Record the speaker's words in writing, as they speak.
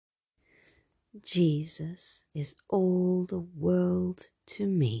Jesus is all the world to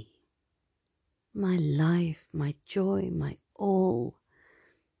me. My life, my joy, my all.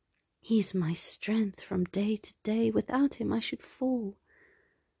 He's my strength from day to day. Without him I should fall.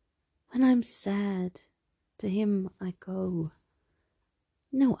 When I'm sad, to him I go.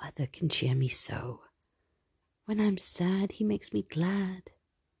 No other can cheer me so. When I'm sad, he makes me glad.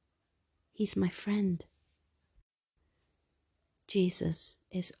 He's my friend. Jesus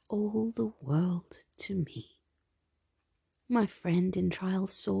is all the world to me. My friend in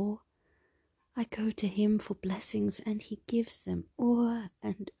trials sore, I go to him for blessings, and he gives them o'er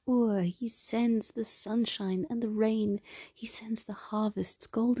and o'er. He sends the sunshine and the rain. He sends the harvest's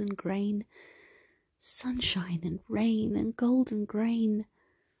golden grain. Sunshine and rain and golden grain.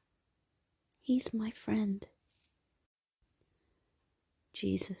 He's my friend.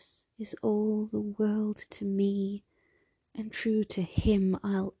 Jesus is all the world to me, and true to him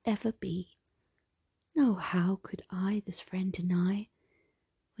I'll ever be. Oh, how could I this friend deny,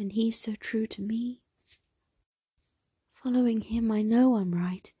 when he's so true to me? Following him I know I'm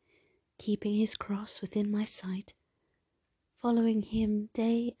right, keeping his cross within my sight. Following him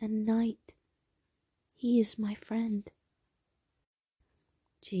day and night, he is my friend.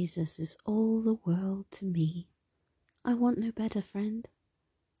 Jesus is all the world to me. I want no better friend.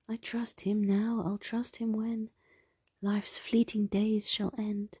 I trust him now, I'll trust him when life's fleeting days shall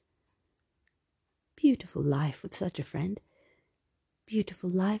end. Beautiful life with such a friend. Beautiful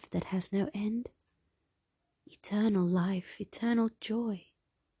life that has no end. Eternal life, eternal joy.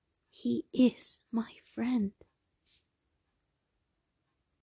 He is my friend.